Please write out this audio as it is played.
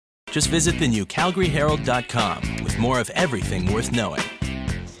Just visit the new calgaryherald.com with more of everything worth knowing.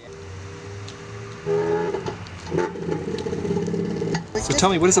 So tell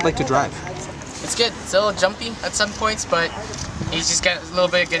me, what is it like to drive? It's good. It's a little jumpy at some points, but he's just got a little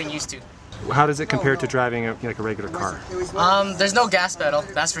bit of getting used to. How does it compare to driving like a regular car? There's no gas pedal,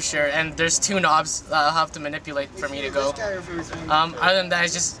 that's for sure, and there's 2 knobs I'll have to manipulate for me to go. Other than that,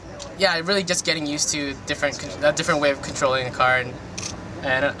 it's just, yeah, really just getting used to a different way of controlling a car and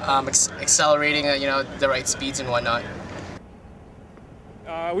accelerating, the right speeds and whatnot.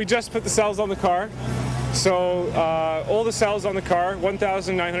 We just put the cells on the car. So all the cells on the car,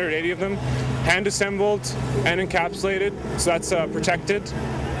 1,980 of them, hand assembled and encapsulated. So that's protected,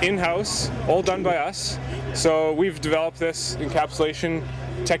 in-house, all done by us. So we've developed this encapsulation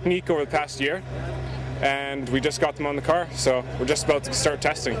technique over the past year, and we just got them on the car. So we're just about to start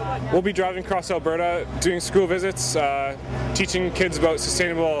testing. We'll be driving across Alberta, doing school visits, teaching kids about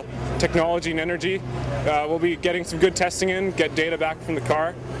sustainable technology and energy. We'll be getting some good testing in, get data back from the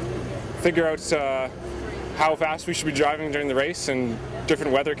car, figure out how fast we should be driving during the race and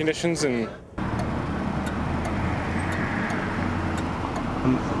different weather conditions. And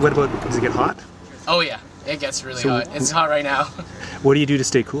what about, does it get hot? Oh yeah, it gets really hot. It's hot right now. What do you do to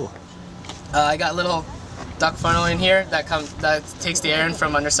stay cool? I got a little duct funnel in here that takes the air in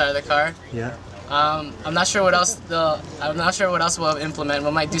from underside of the car. Yeah. I'm not sure what else we'll implement.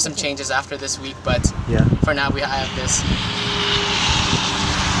 We might do some changes after this week, but yeah, for now I have this.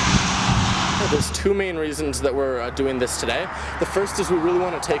 There's 2 main reasons that we're doing this today. The first is we really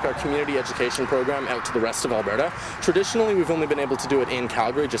want to take our community education program out to the rest of Alberta. Traditionally, we've only been able to do it in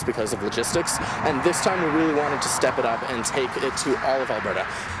Calgary just because of logistics, and this time we really wanted to step it up and take it to all of Alberta.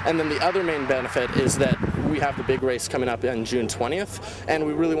 And then the other main benefit is that we have the big race coming up on June 20th, and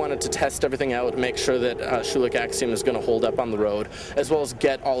we really wanted to test everything out, make sure that Schulich Axiom is going to hold up on the road, as well as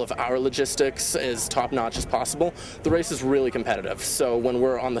get all of our logistics as top-notch as possible. The race is really competitive, so when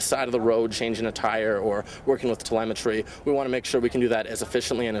we're on the side of the road changing a tire or working with telemetry, we want to make sure we can do that as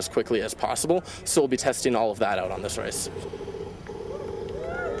efficiently and as quickly as possible, so we'll be testing all of that out on this race.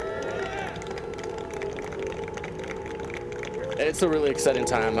 It's a really exciting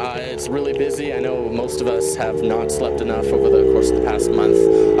time. It's really busy. I know most of us have not slept enough over the course of the past month,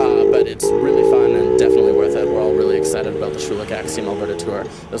 but it's really fun and definitely worth it. We're all really excited about the Schulich Axiom Alberta Tour,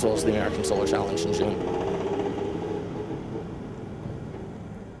 as well as the American Solar Challenge in June.